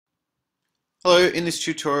Hello, in this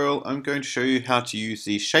tutorial I'm going to show you how to use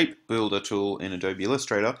the Shape Builder tool in Adobe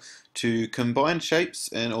Illustrator to combine shapes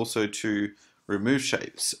and also to remove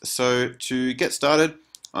shapes. So to get started,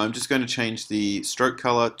 I'm just going to change the stroke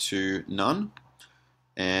color to none,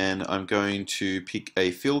 and I'm going to pick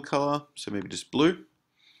a fill color, so maybe just blue.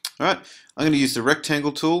 Alright, I'm going to use the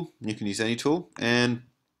rectangle tool, you can use any tool, and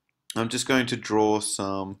I'm just going to draw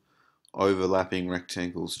some overlapping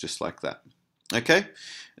rectangles just like that. Okay,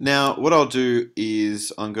 now what I'll do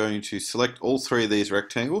is I'm going to select all three of these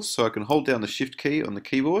rectangles, so I can hold down the Shift key on the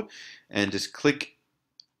keyboard and just click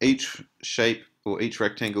each shape or each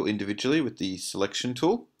rectangle individually with the selection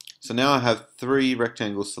tool. So now I have three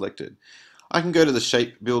rectangles selected. I can go to the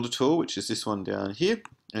Shape Builder tool, which is this one down here,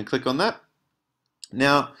 and click on that.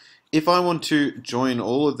 Now if I want to join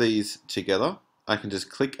all of these together, I can just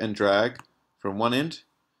click and drag from one end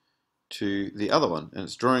to the other one, and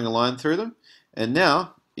it's drawing a line through them, and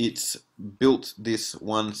now it's built this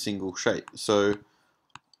one single shape. So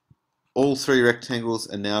all three rectangles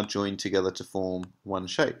are now joined together to form one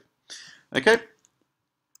shape. Okay,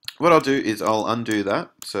 what I'll do is I'll undo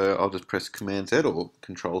that, so I'll just press Command Z or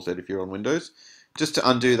Control Z if you're on Windows, just to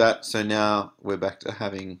undo that. So now we're back to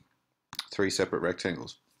having three separate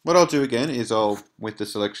rectangles. What I'll do again is with the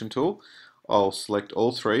selection tool, I'll select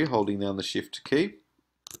all three holding down the Shift key,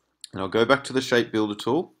 and I'll go back to the Shape Builder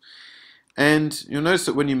tool, and you'll notice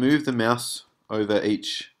that when you move the mouse over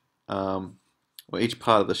each part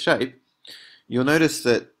of the shape, you'll notice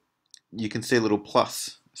that you can see a little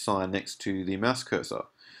plus sign next to the mouse cursor.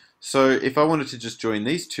 So if I wanted to just join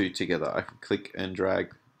these two together, I could click and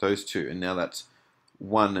drag those two, and now that's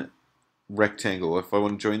one rectangle. If I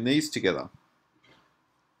want to join these together,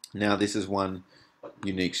 now this is one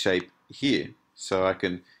unique shape here. So I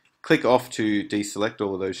can click off to deselect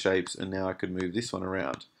all of those shapes, and now I can move this one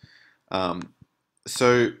around.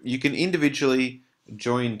 So you can individually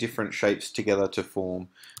join different shapes together to form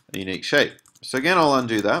a unique shape. So again, I'll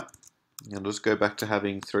undo that, and I'll just go back to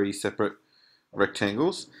having three separate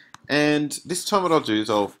rectangles. And this time what I'll do is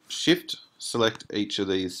I'll Shift select each of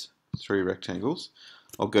these three rectangles.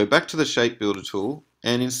 I'll go back to the Shape Builder tool,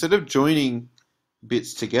 and instead of joining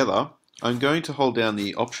bits together, I'm going to hold down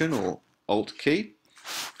the Option or Alt key.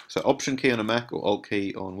 So Option key on a Mac or Alt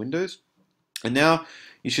key on Windows. And now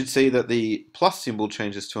you should see that the plus symbol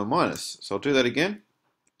changes to a minus. So I'll do that again.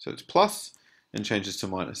 So it's plus and changes to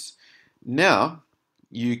minus. Now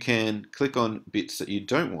you can click on bits that you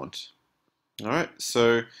don't want. Alright,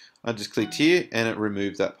 so I just clicked here and it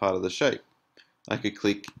removed that part of the shape. I could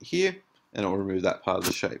click here and it will remove that part of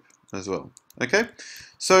the shape as well. Okay,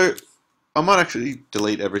 so I might actually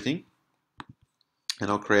delete everything,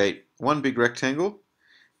 and I'll create one big rectangle,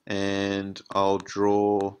 and I'll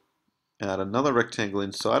draw out another rectangle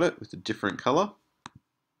inside it with a different color,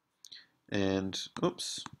 and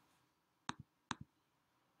oops.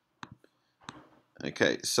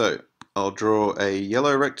 Okay, so I'll draw a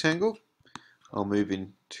yellow rectangle. I'll move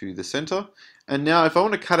into the center, and now if I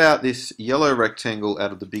want to cut out this yellow rectangle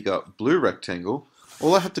out of the bigger blue rectangle,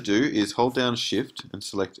 all I have to do is hold down Shift and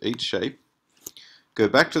select each shape, go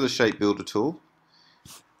back to the Shape Builder tool,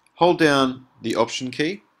 hold down the Option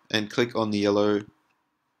key and click on the yellow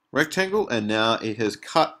rectangle, and now it has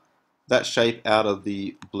cut that shape out of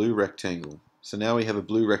the blue rectangle. So now we have a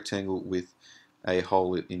blue rectangle with a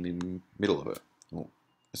hole in the middle of it, or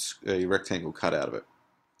a rectangle cut out of it.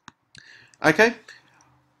 Okay,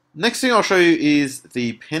 next thing I'll show you is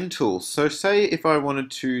the pen tool. So say if I wanted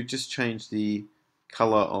to just change the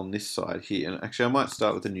color on this side here, and actually I might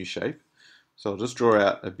start with a new shape. So I'll just draw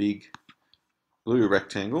out a big blue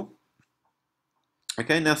rectangle.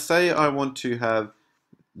 Okay, now say I want to have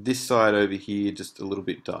this side over here just a little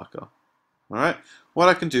bit darker. Alright, what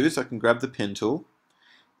I can do is I can grab the pen tool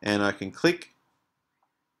and I can click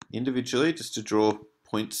individually just to draw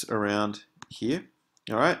points around here.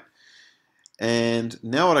 Alright, and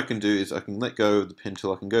now what I can do is I can let go of the pen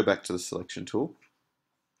tool, I can go back to the selection tool,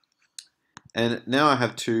 and now I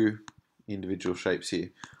have two individual shapes here.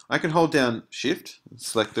 I can hold down Shift,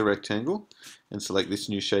 select the rectangle, and select this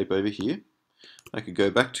new shape over here. I could go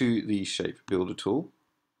back to the Shape Builder tool,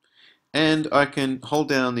 and I can hold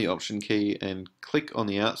down the Option key and click on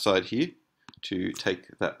the outside here to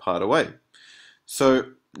take that part away. So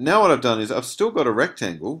now what I've done is I've still got a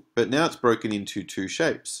rectangle, but now it's broken into two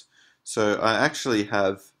shapes. So I actually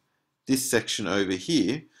have this section over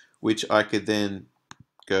here, which I could then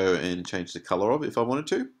go and change the color of if I wanted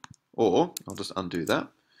to, or I'll just undo that.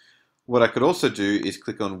 What I could also do is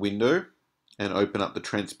click on Window and open up the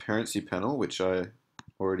Transparency panel, which I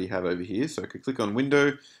already have over here. So I could click on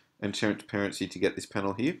Window and Transparency to get this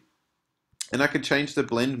panel here. And I could change the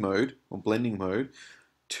blend mode or blending mode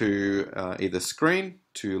to either screen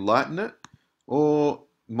to lighten it or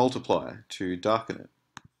multiply to darken it,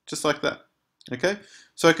 just like that. Okay,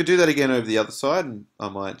 so I could do that again over the other side, and I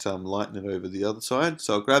might lighten it over the other side.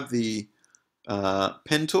 So I'll grab the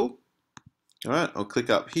pen tool. All right, I'll click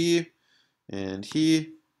up here and here.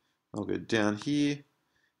 I'll go down here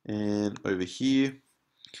and over here.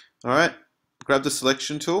 All right, grab the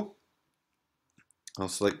selection tool. I'll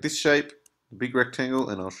select this shape, the big rectangle,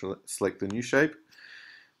 and I'll select the new shape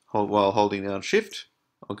while holding down Shift.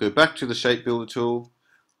 I'll go back to the shape builder tool,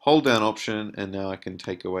 hold down Option, and now I can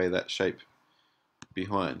take away that shape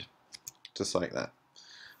behind, just like that.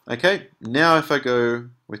 Okay, now if I go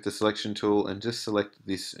with the selection tool and just select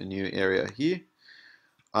this new area here,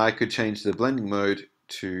 I could change the blending mode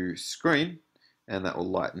to screen, and that will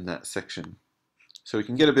lighten that section. So we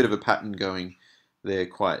can get a bit of a pattern going there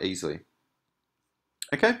quite easily.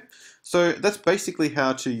 Okay, so that's basically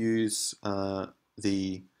how to use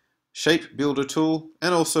the shape builder tool,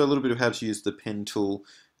 and also a little bit of how to use the pen tool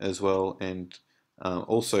as well, and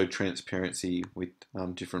also transparency with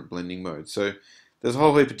different blending modes. So there's a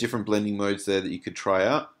whole heap of different blending modes there that you could try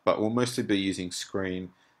out, but we'll mostly be using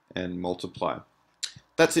screen and multiply.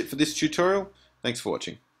 That's it for this tutorial. Thanks for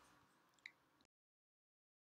watching.